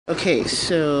Okay,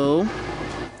 so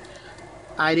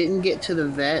I didn't get to the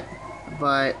vet,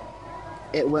 but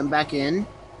it went back in.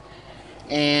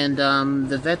 And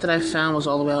the vet that I found was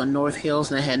all the way out in North Hills,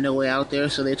 and I had no way out there,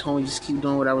 so they told me just keep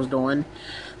doing what I was doing.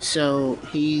 So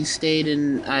he stayed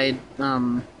in. I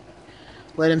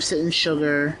let him sit in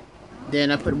sugar.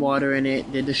 Then I put water in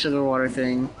it, did the sugar water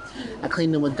thing. I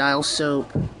cleaned him with dial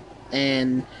soap,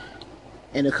 and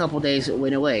in a couple days it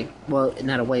went away. Well,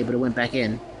 not away, but it went back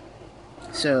in.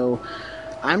 So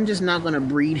I'm just not gonna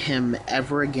breed him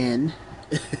ever again.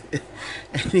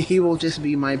 And he will just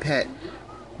be my pet,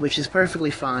 which is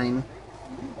perfectly fine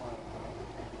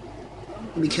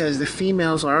because the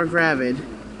females are gravid,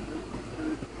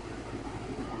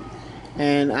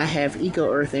 and I have Eco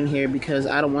Earth in here because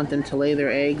I don't want them to lay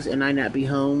their eggs and I not be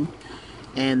home,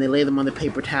 and they lay them on the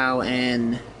paper towel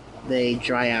and they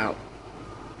dry out.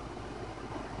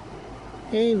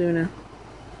 Hey Luna.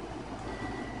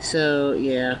 So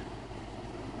yeah,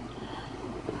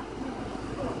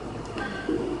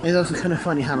 it's also kind of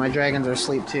funny how my dragons are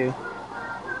asleep too.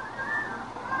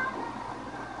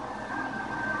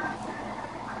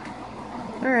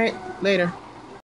 Alright, later.